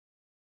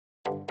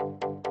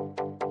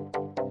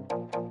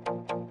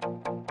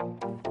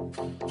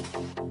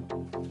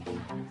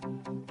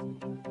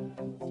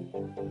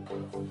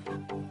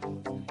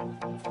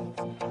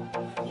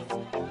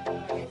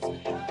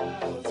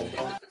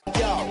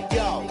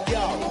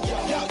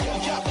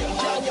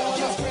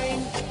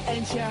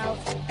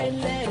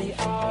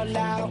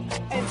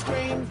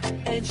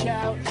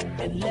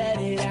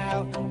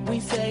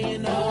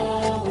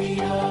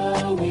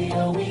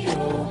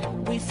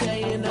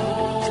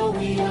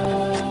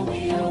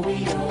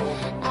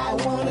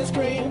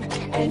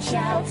and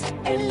shout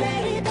and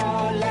let it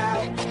all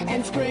out,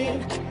 and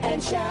scream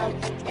and shout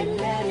and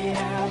let it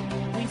out.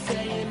 We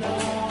saying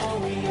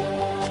oh, we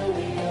oh,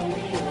 we oh,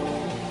 we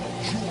oh.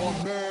 You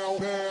are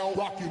now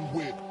rocking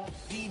with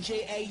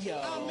DJ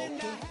Ayo.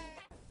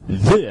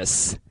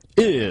 This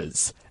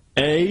is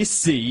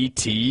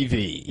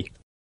ACTV.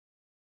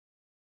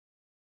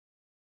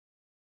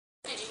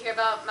 Did you hear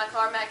about my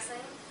car, Maxine?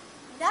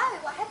 No,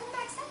 what happened to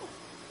Maxine?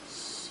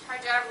 Her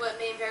driver wasn't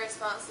being very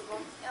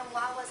responsible. And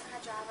why wasn't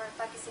her driver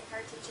focusing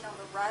her attention on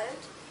the road?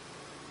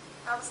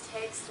 I was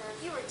texting.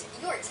 You were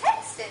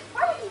texting?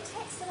 Why were you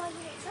texting while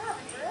you were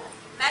driving, Drew?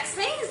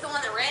 Maxine is the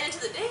one that ran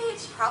into the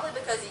ditch. Probably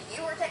because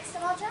you were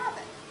texting while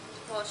driving.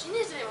 Well, she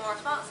needs to be more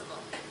responsible.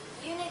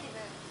 You need to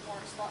be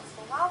more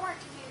responsible. Why weren't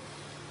you?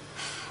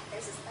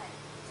 There's this thing.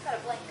 It's got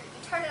a blinker.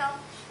 You turn it on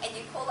and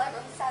you pull over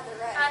on the side of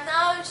the road. I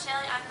know,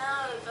 Shelly, I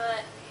know,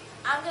 but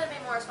I'm going to be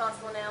more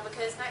responsible now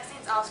because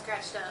Maxine's all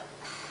scratched up.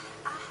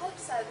 I hope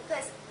so,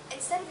 because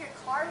instead of your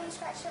car being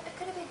scratched up, it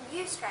could have been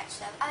you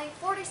scratched up. I mean,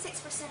 46%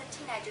 of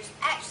teenagers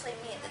actually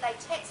admit that they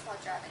text while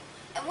driving.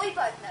 And we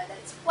both know that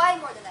it's way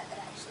more than that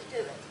actually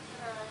do it.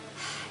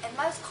 And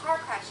most car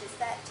crashes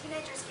that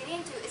teenagers get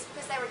into is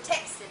because they were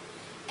texting.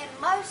 And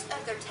most of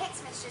their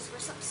text messages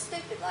were something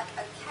stupid like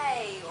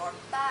okay or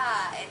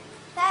bye. And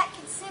that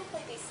can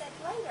simply be said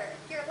later.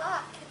 Your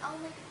life can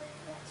only be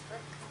lived once,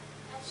 Brooke.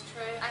 That's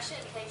true. I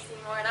shouldn't text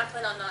anymore, and I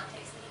plan on not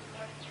texting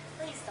anymore.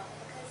 Please don't,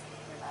 because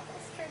you're my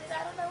best friend, and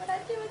I don't know what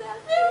I'd do without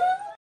you.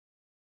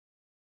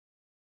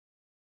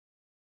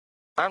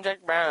 I'm Jack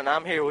Brown, and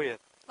I'm here with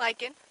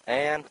Lincoln.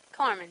 and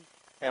Carmen.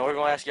 we're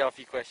going to ask y'all a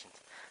few questions.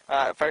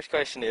 First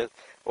question is,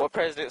 what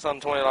president's on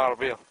the $20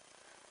 bill?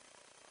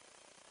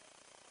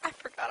 I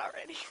forgot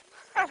already.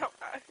 I don't know.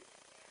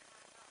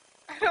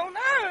 I don't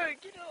know.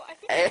 You know, I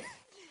think.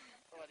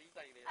 What do you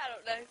think it is? I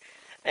don't know.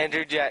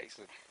 Andrew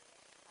Jackson.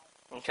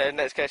 Okay,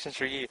 next question's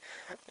for you.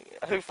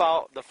 Who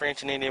fought the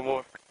French and Indian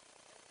War?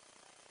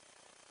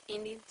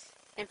 Indians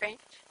and French.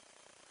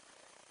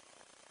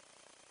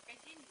 French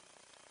Indians.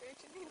 French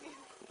and Indians.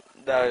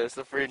 No, it's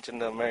the French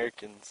and the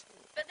Americans.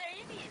 But they're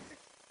Indians.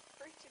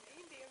 French and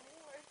Indian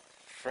War.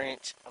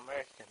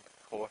 French-American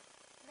War,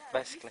 No,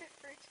 basically.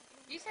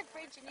 You said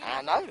French and Indian.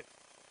 I know.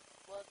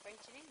 Well, French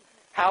and Indian.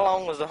 How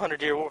long was the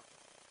 100-Year War?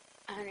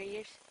 100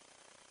 years.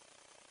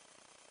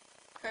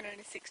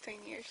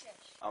 116 years.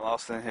 I'm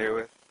Austin here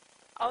with.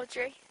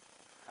 Audrey.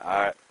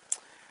 Alright.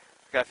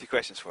 Got a few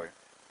questions for you.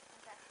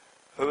 Okay.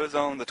 Who is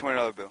on the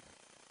 $20 bill?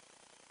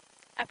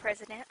 A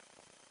president.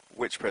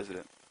 Which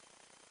president?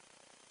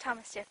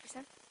 Thomas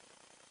Jefferson.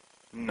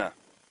 No.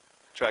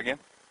 Try again.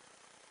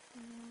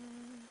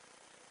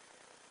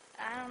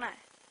 I don't know.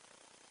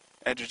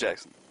 Andrew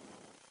Jackson.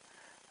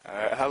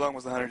 Alright, how long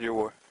was the 100-Year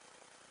War?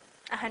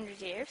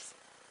 100 years.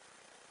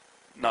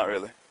 Not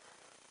really.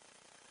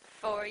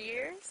 4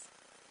 years.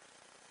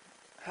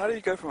 How do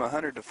you go from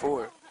 100 to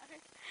 4?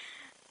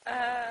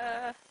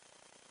 I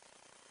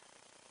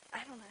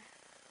don't know.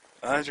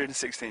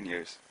 116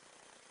 years.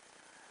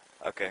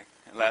 Okay,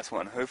 and last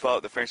one. Who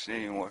fought the French and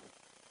Indian War?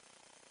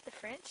 The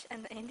French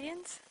and the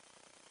Indians?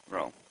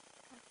 Wrong.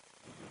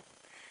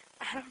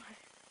 I don't know.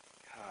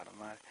 God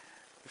almighty.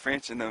 The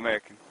French and the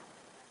American.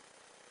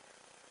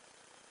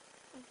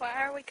 Why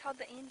are we called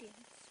the Indians?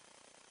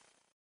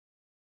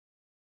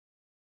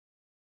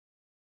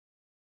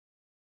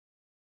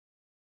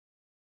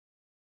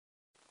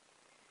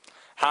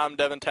 Hi, I'm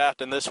Devin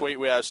Taft, and this week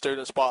we have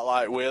Student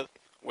Spotlight with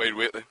Wade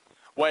Whitley.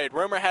 Wade.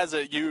 Rumor has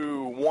it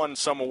you won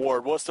some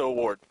award. What's the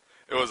award?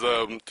 It was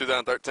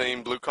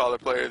 2013 Blue Collar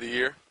Player of the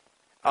Year.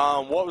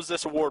 What was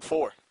this award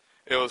for?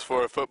 It was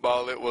for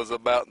football. It was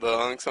about the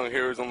unsung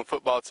heroes on the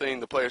football team.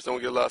 The players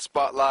don't get a lot of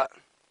spotlight.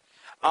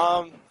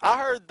 I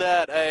heard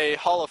that a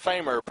Hall of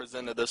Famer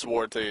presented this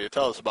award to you.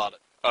 Tell us about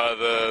it.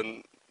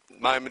 The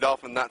Miami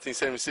Dolphins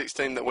 1976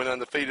 team that went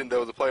undefeated,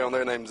 there was a player on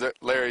there named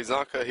Larry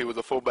Zonka. He was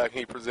a fullback, and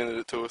he presented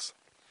it to us.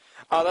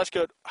 That's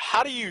good.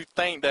 How do you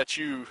think that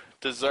you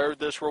deserve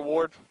this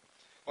reward?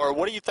 Or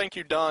what do you think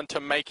you've done to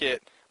make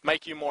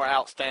you more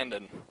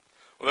outstanding?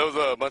 Well, there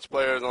was a bunch of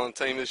players on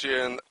the team this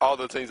year, and all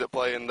the teams that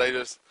play, and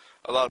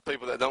a lot of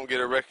people that don't get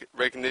a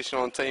recognition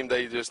on the team,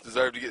 they just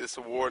deserve to get this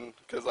award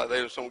because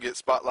they just don't get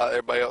spotlight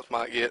everybody else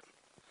might get.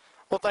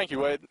 Well, thank you,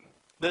 Wade.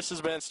 This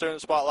has been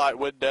Student Spotlight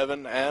with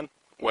Devin and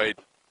Wade.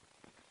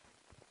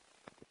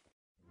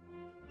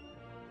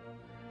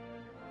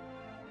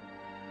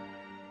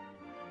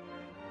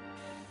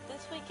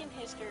 This week in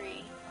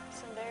history,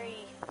 some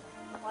very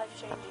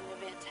life-changing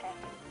events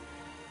happened.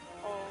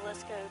 Well,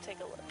 let's go take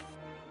a look.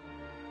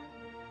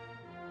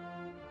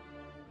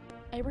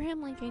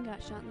 Abraham Lincoln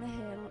got shot in the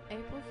head on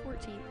April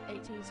 14,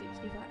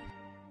 1865.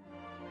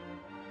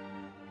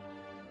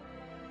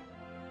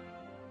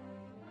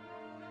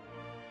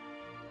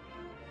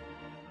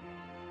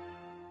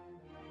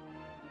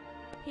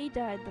 He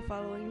died the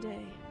following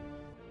day.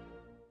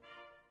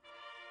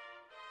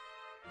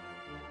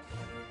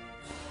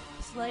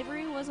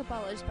 Slavery was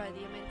abolished by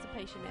the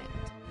Emancipation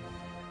Act.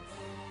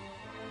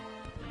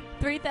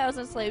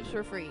 3,000 slaves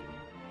were freed.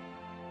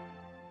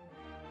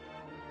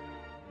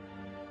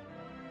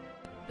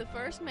 The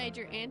first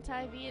major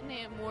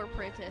anti-Vietnam War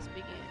protest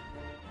began.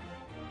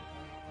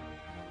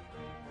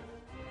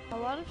 A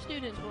lot of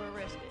students were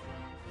arrested.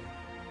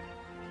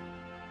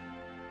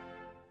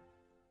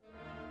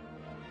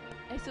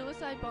 A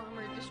suicide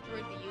bomber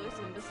destroyed the U.S.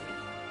 Embassy.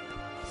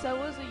 So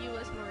was a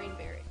U.S. Marine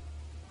barrack.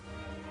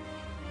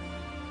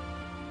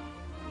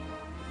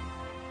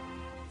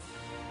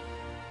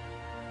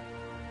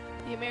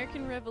 The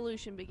American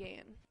Revolution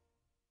began.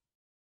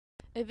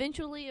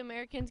 Eventually,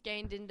 Americans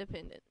gained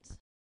independence.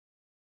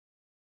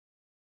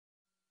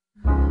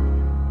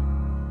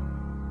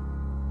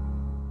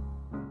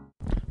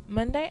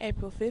 Monday,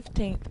 April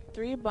 15th,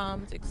 3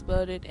 bombs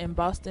exploded in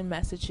Boston,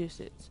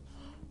 Massachusetts.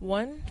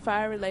 1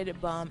 fire-related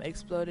bomb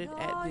exploded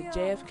at the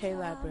JFK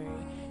Library,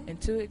 and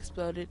 2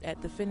 exploded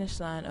at the finish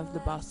line of the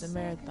Boston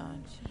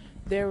Marathon.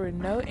 There were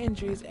no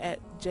injuries at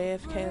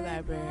JFK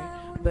Library,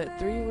 but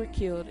 3 were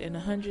killed and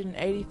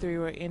 183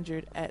 were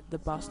injured at the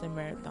Boston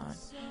Marathon.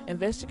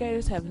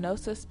 Investigators have no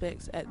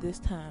suspects at this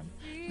time.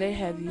 They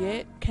have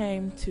yet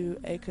come to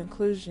a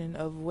conclusion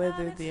of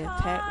whether the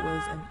attack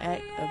was an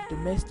act of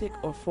domestic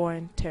or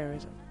foreign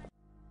terrorism.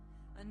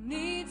 I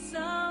need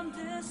some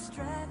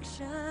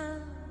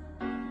distraction.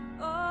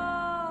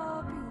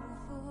 Oh,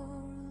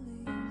 beautiful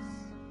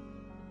release.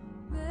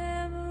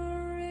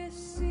 Memories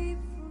seep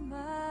from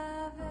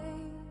my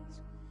veins.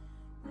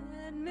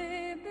 Let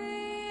me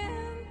be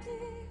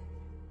empty.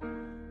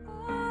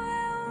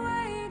 Oh,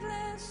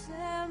 weightless,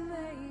 and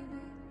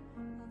maybe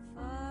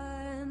I'll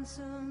find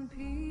some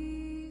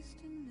peace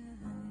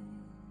tonight.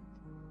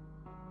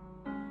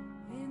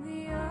 In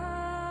the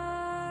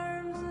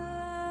arms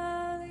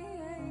of the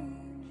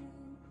angel.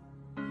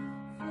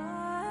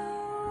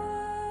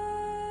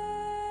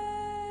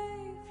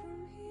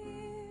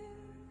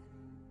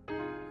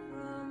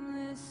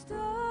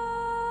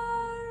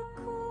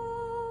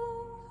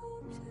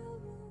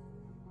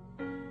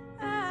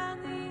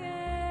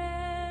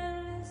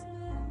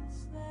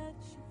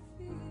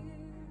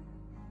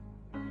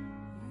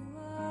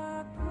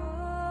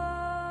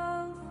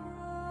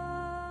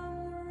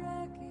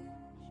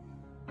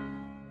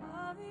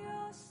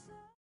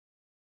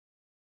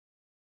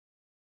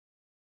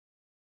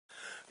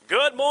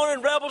 Good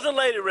morning, Rebels and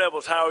Lady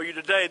Rebels. How are you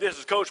today? This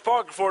is Coach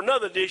Parker for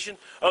another edition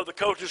of the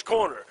Coach's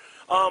Corner.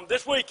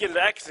 This week in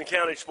the Atkinson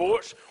County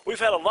sports, we've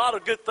had a lot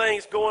of good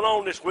things going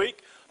on this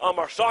week.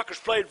 Our soccer's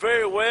played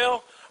very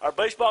well. Our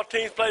baseball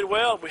teams played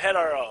well. We had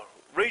our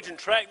region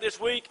track this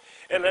week,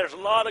 and there's a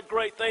lot of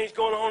great things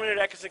going on here at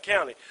Atkinson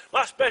County.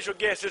 My special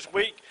guest this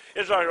week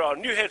is our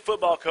new head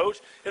football coach.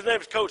 His name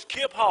is Coach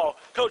Kip Hall.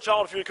 Coach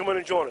Hall, if you would come in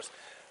and join us.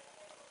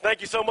 Thank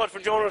you so much for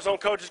joining us on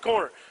Coach's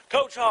Corner.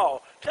 Coach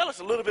Hall, tell us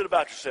a little bit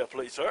about yourself,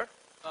 please, sir.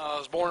 I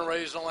was born and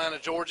raised in Atlanta,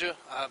 Georgia.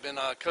 I've been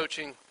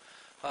coaching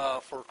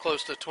for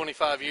close to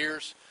 25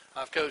 years.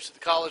 I've coached at the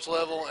college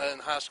level and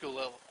high school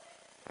level.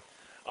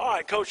 All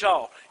right, Coach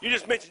Hall, you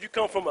just mentioned you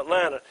come from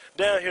Atlanta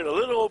down here in the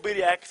little old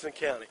bitty Atkinson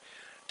County.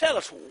 Tell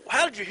us,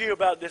 how did you hear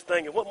about this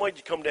thing and what made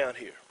you come down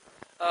here?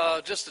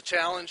 Just a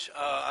challenge.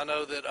 I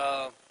know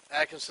that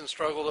Atkinson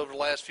struggled over the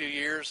last few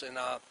years, and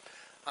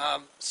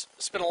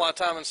spent a lot of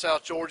time in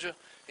South Georgia,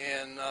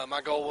 and my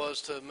goal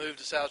was to move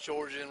to South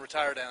Georgia and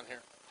retire down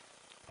here.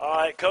 All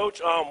right, Coach,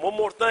 one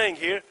more thing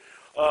here.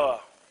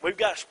 We've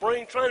got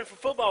spring training for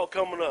football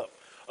coming up.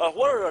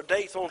 What are our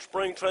dates on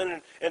spring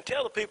training? And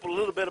tell the people a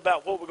little bit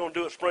about what we're going to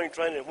do at spring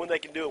training and when they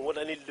can do it and what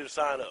they need to do to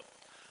sign up.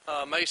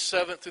 May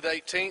 7th through the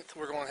 18th,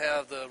 we're going to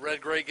have the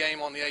red-gray game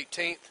on the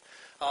 18th.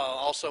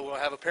 Also, we'll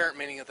have a parent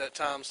meeting at that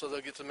time, so they'll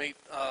get to meet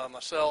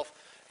myself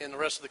and the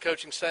rest of the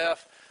coaching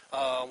staff.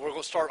 We're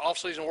going to start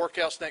off-season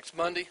workouts next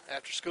Monday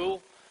after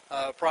school,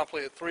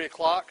 promptly at 3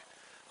 o'clock.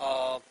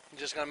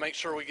 Just going to make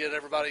sure we get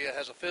everybody that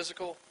has a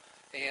physical,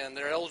 and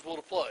they're eligible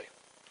to play.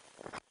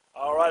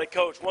 All righty,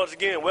 Coach. Once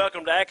again,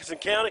 welcome to Atkinson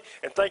County,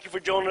 and thank you for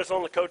joining us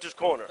on the Coach's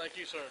Corner. Thank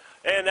you, sir.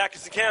 And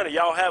Atkinson County,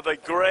 y'all have a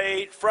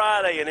great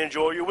Friday and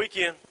enjoy your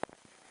weekend.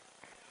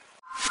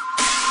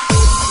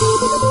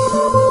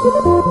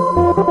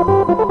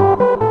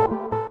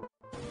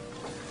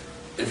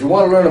 If you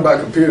want to learn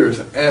about computers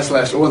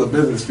and/or the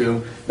business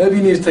field, maybe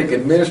you need to take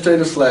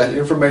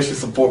administrative/information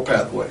support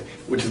pathway,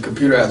 which is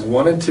Computer Apps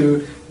 1 and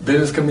 2,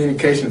 Business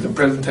Communications and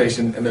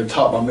Presentation, and they're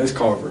taught by Ms.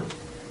 Carver.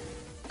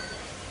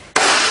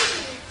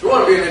 If you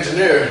want to be an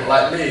engineer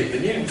like me,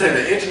 then you need to take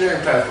the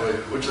engineering pathway,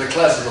 which are the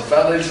classes of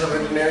Foundations of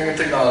Engineering and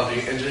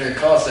Technology, Engineering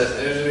Concepts,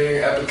 and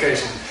Engineering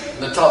Application,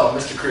 and they're taught by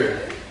Mr.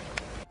 Crier.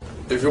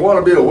 If you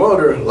want to be a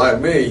welder like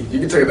me, you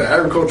can take the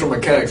Agricultural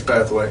Mechanics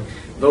pathway.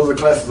 Those are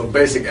classes of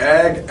Basic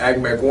Ag, Ag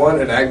Mech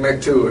 1, and Ag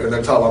Mech 2, and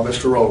they're taught by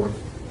Mr. Rowland.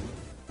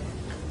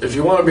 If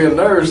you want to be a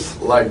nurse,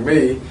 like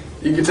me,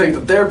 you can take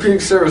the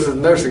Therapeutic Services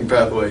Nursing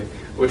pathway,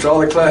 which are all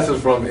the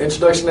classes from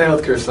Introduction to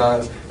Healthcare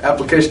Science,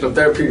 Application of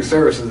Therapeutic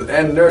Services,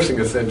 and Nursing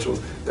Essentials.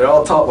 They're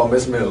all taught by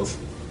Miss Mills.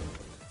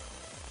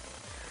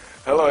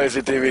 Hello,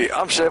 ACTV.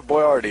 I'm Chef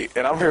Boyardi,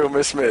 and I'm here with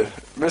Miss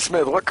Smith. Miss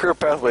Smith, what career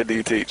pathway do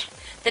you teach?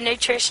 The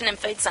Nutrition and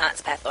Food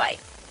Science pathway.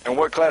 And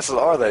what classes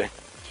are they?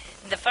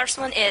 The first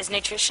one is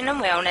Nutrition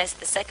and Wellness.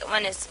 The second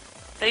one is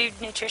food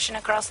nutrition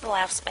across the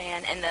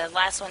lifespan, and the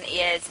last one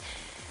is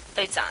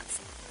food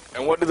science.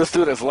 And what do the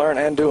students learn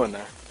and do in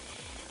there?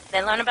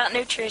 They learn about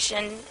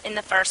nutrition in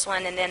the first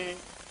one, and then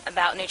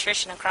about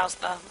nutrition across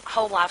the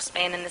whole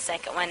lifespan in the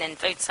second one, and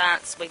food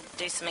science, we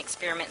do some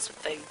experiments with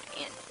food.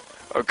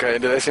 Okay,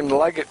 do they seem to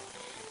like it?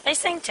 They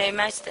seem to.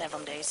 Most of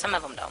them do. Some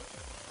of them don't.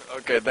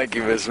 Okay, thank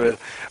you, Ms. Smith.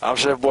 I'm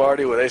Chef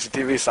Boardy with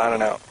Actv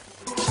signing out.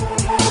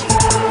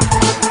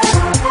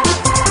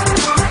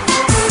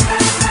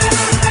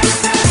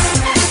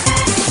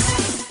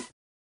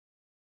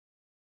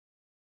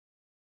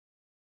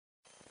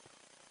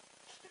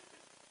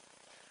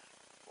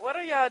 What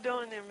are y'all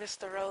doing in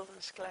Mr.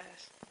 Rowland's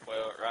class?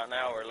 Well, right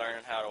now we're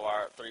learning how to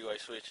wire up three-way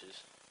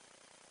switches.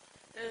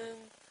 And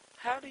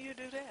how do you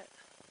do that?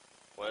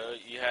 Well,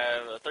 you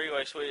have a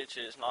three-way switch.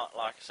 It's not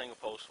like a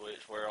single-pole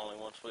switch where only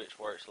one switch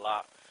works a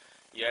lot.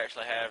 You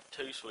actually have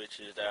two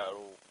switches that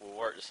will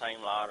work the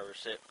same light or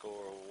receptacle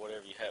or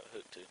whatever you have it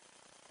hooked to.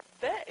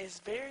 That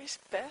is very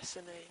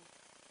fascinating.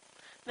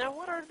 Now,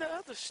 what are the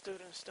other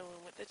students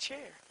doing with the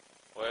chair?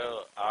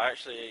 Well, I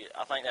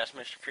think that's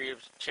Mr.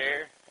 Cribb's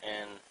chair,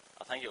 and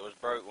I think it was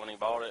broke when he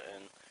bought it,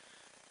 and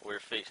we're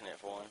fixing it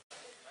for him.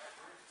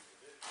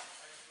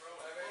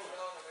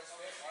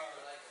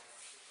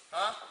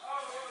 Huh?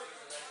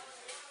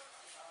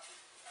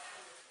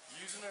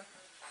 Using her?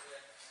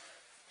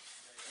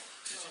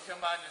 Did she come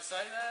by and just say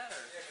that,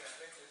 or?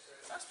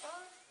 That's fine.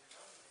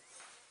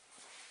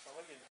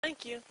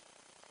 Thank you.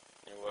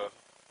 You're welcome.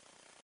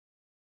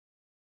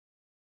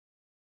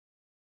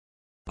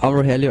 I'm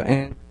Rogelio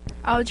and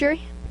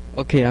Audrey.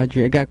 Okay,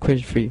 Audrey, I got a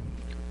question for you.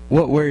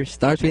 What word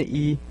starts with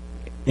E,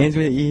 ends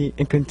with E,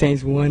 and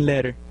contains one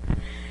letter?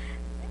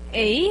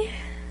 E.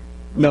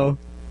 No.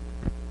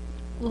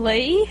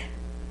 Lee.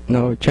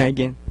 No, try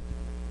again.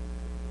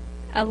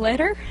 A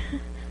letter.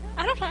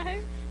 I don't know.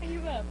 I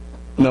give up.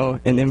 No,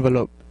 an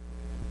envelope.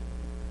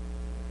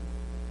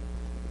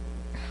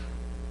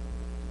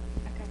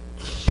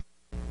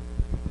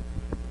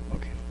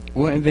 Okay.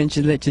 What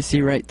invention lets you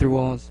see right through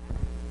walls?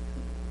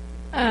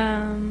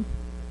 I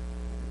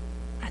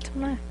don't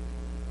know.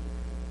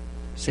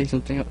 Say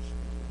something else.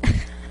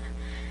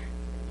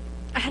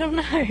 I don't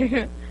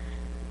know.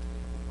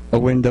 A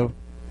window.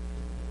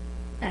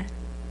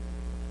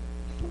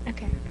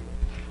 Okay.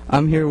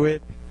 I'm here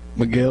with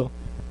Miguel.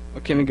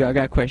 Okay, Miguel, I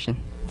got a question.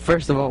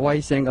 First of all, why are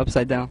you sitting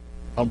upside down?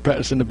 I'm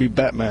practicing to be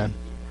Batman.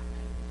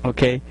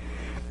 Okay.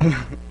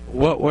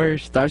 What word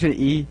starts with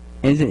E,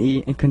 ends in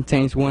E, and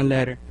contains one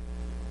letter?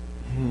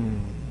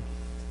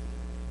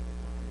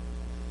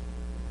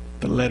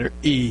 The letter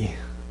E.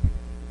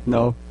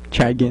 No,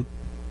 try again.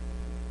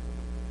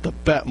 The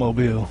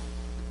Batmobile.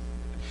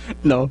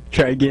 No,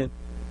 try again.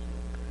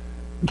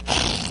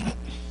 I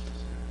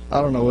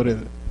don't know, what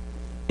is it?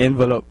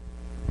 Envelope.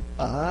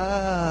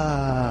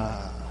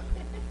 Ah.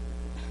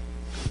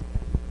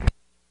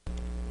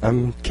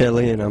 I'm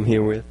Kelly and I'm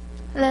here with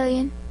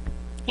Lillian.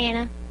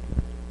 Anna.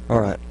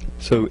 Alright,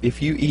 so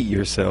if you eat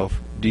yourself,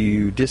 do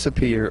you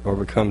disappear or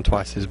become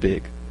twice as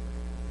big?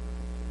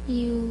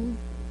 You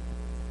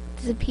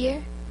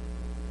disappear?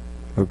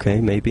 Okay,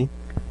 maybe.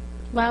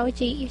 Why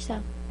would you eat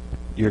yourself?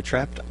 You're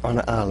trapped on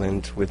an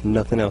island with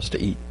nothing else to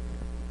eat.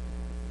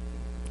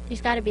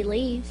 There's gotta be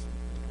leaves.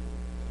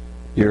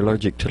 You're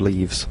allergic to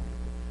leaves.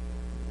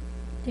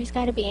 There's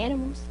gotta be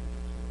animals.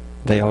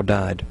 They all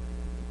died.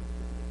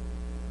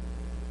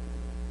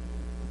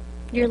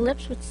 Your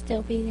lips would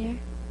still be there.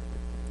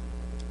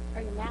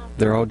 Or your mouth.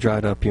 They're all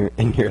dried up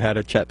and you're out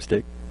of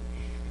chapstick.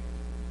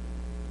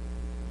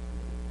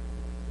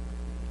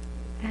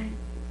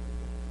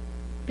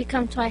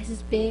 Become twice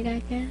as big, I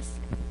guess.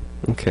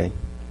 Okay,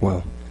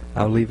 well,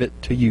 I'll leave it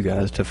to you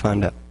guys to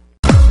find out.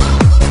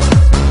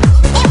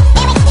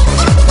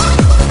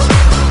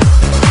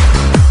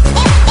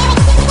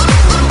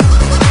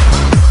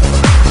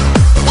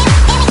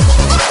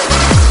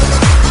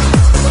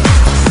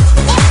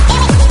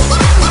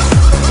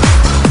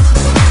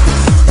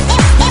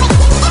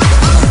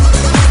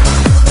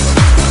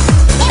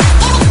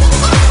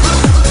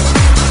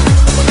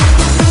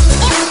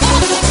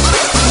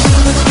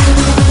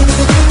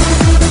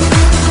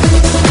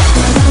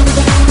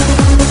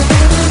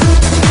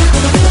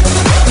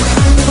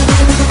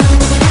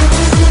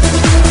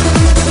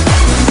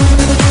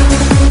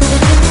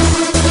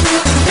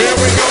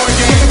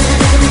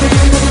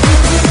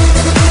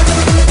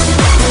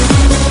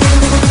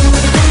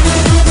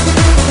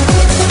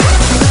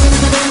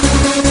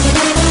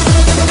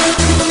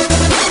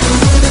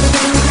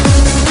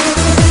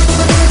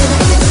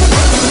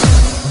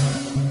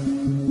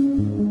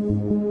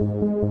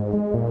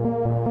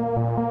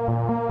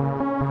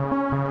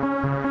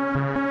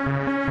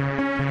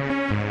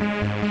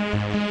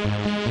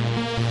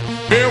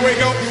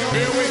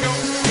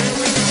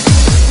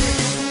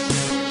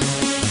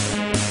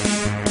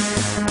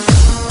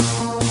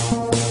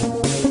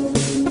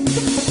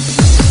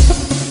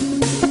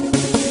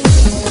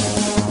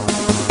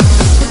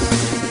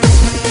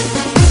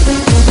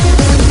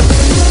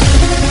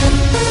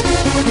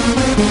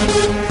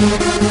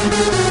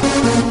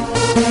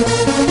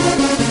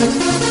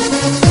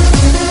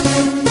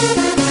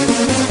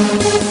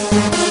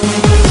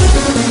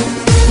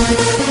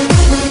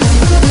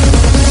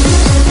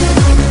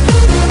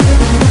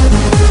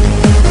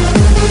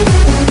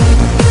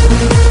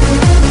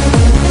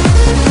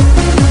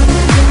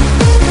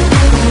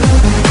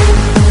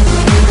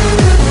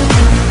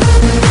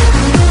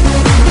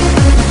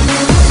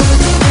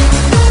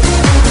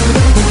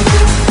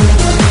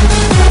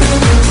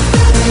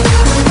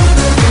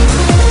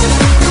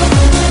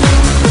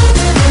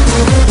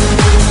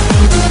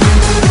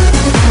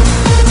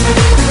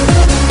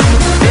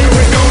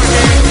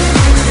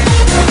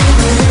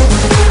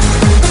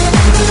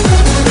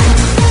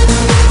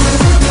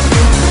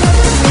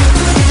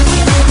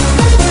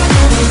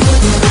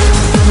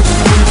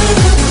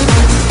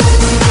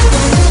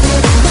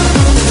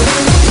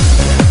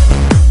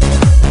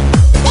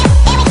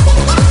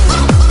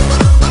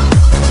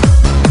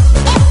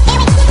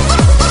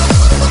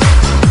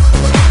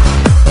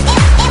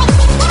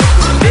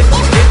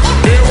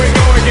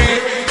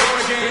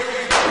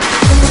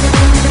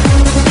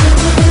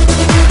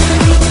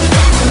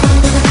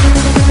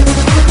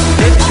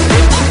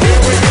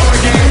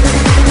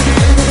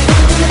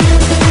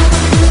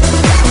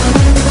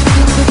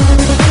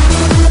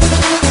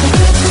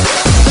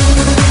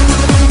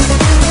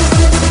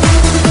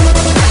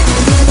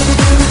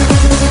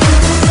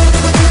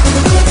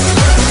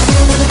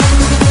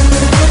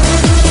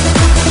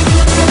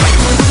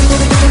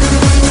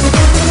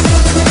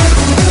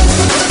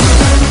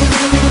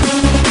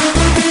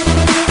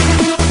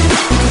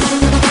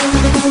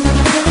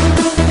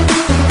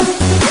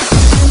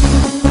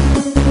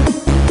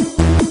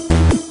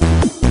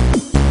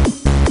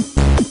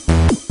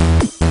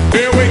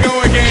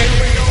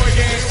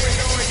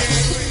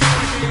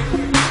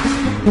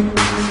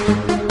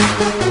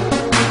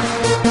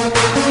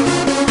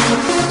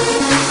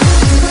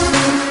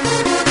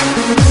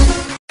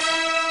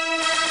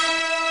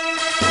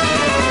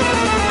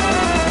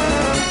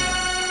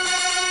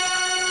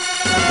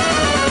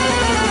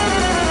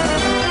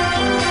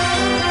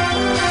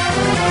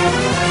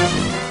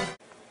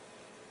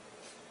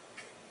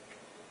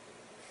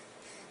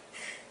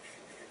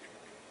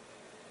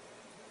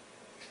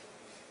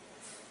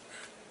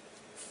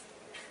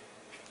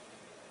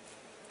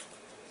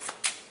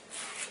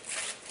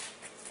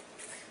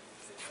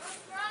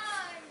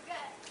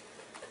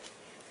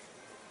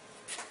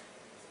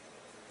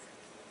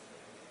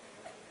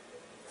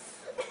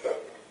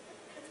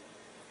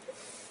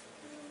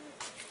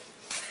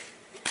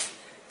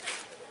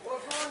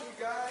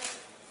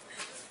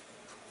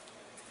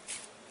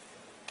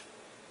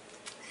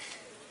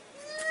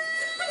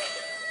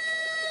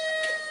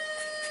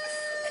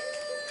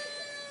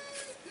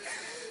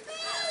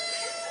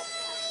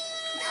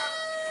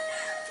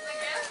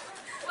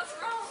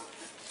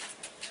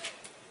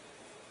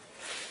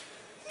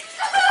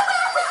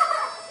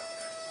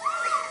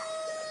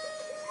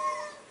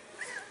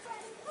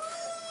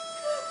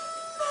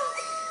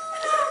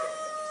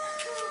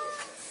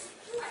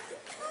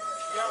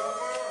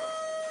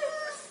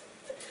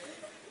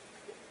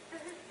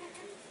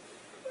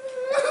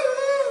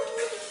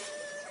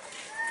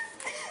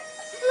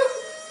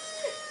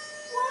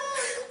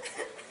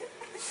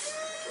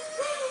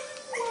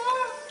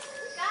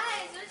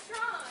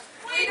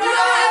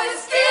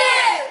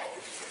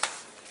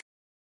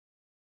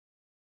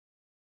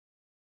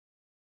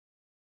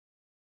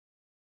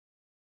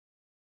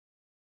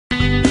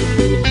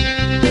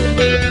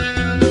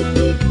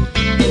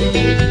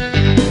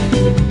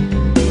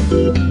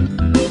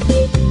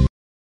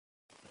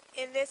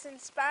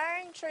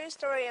 inspiring true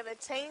story of a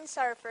teen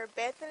surfer,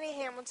 Bethany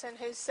Hamilton,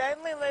 who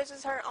suddenly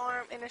loses her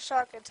arm in a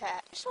shark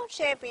attack. National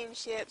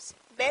championships,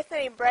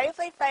 Bethany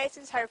bravely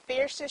faces her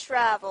fiercest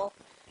rival.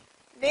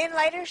 Then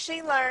later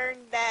she learned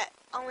that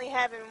only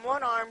having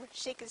one arm,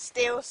 she could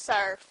still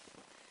surf.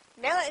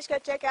 Now let's go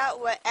check out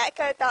what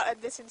Atco thought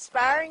of this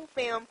inspiring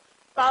film,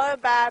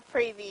 followed by a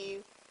preview.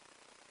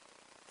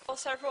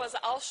 Surfer was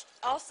an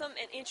awesome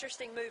and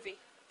interesting movie.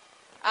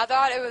 I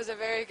thought it was a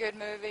very good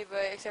movie,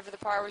 but except for the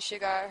part where she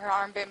got her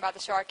arm bitten by the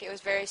shark, it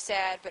was very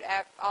sad, but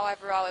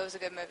overall, it was a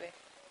good movie.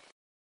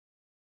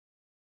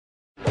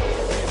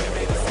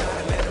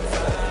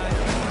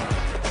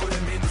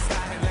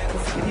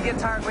 If you get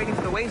tired waiting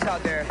for the waves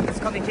out there, just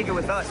come and kick it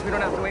with us. We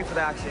don't have to wait for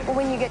the action. Well,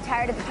 when you get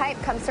tired of the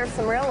pipe, come surf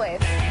some real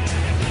waves.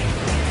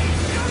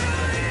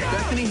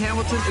 Bethany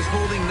Hamilton is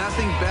holding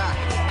nothing back.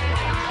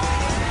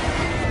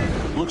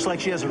 Looks like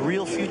she has a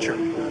real future.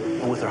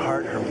 And with her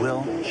heart, her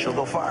will, she'll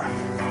go far.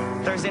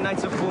 Thursday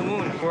night's a full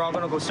moon. We're all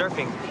gonna go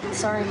surfing.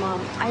 Sorry,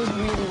 Mom. I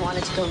really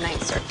wanted to go night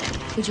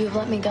surfing. Would you have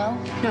let me go?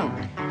 No.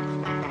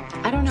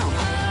 I don't know.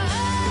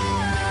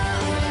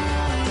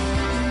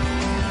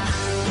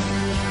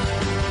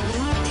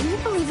 Can you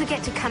believe we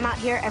get to come out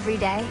here every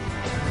day?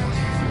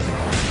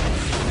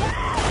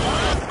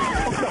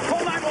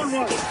 Call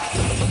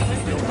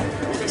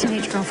 911.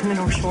 Teenage girl from the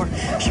North Shore.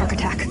 Shark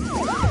attack.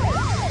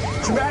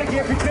 Traumatic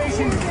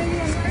amputation.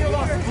 Feel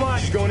loss of blood.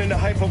 She's going into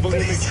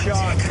hypovolemic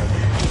shock.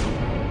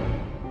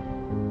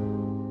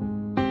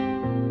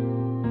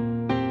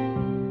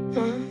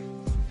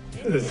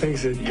 The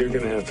things that you're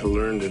going to have to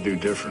learn to do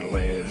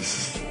differently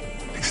is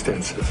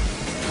extensive.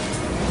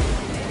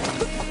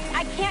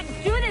 I can't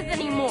do this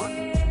anymore.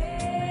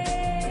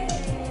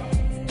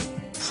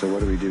 So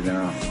what do we do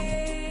now?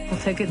 We'll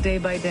take it day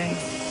by day.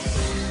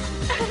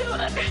 I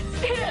don't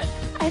understand.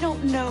 I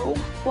don't know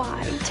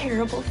why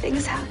terrible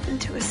things happen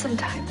to us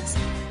sometimes,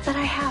 but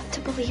I have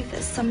to believe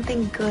that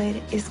something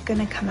good is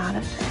gonna come out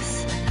of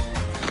this.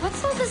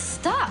 What's all this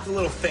stuff? A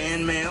little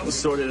fan mail. We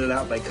sorted it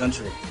out by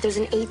country. There's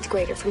an 8th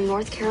grader from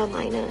North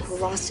Carolina who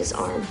lost his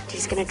arm.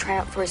 He's gonna try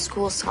out for his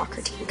school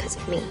soccer team because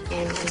of me,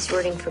 and he's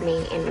rooting for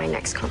me in my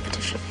next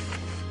competition.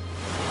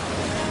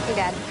 Hey,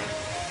 Dad.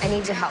 I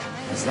need your help.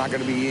 It's not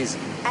going to be easy.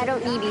 I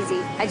don't need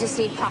easy. I just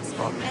need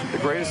possible. The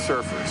greatest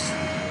surfers,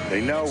 they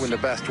know when the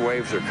best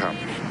waves are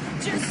coming.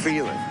 You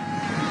feel it.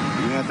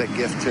 You have that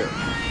gift too.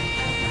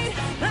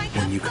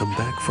 When you come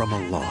back from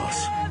a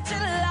loss,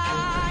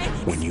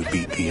 when you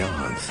beat the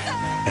odds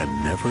and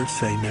never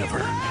say never,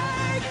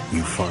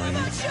 you find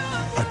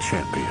a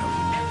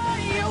champion.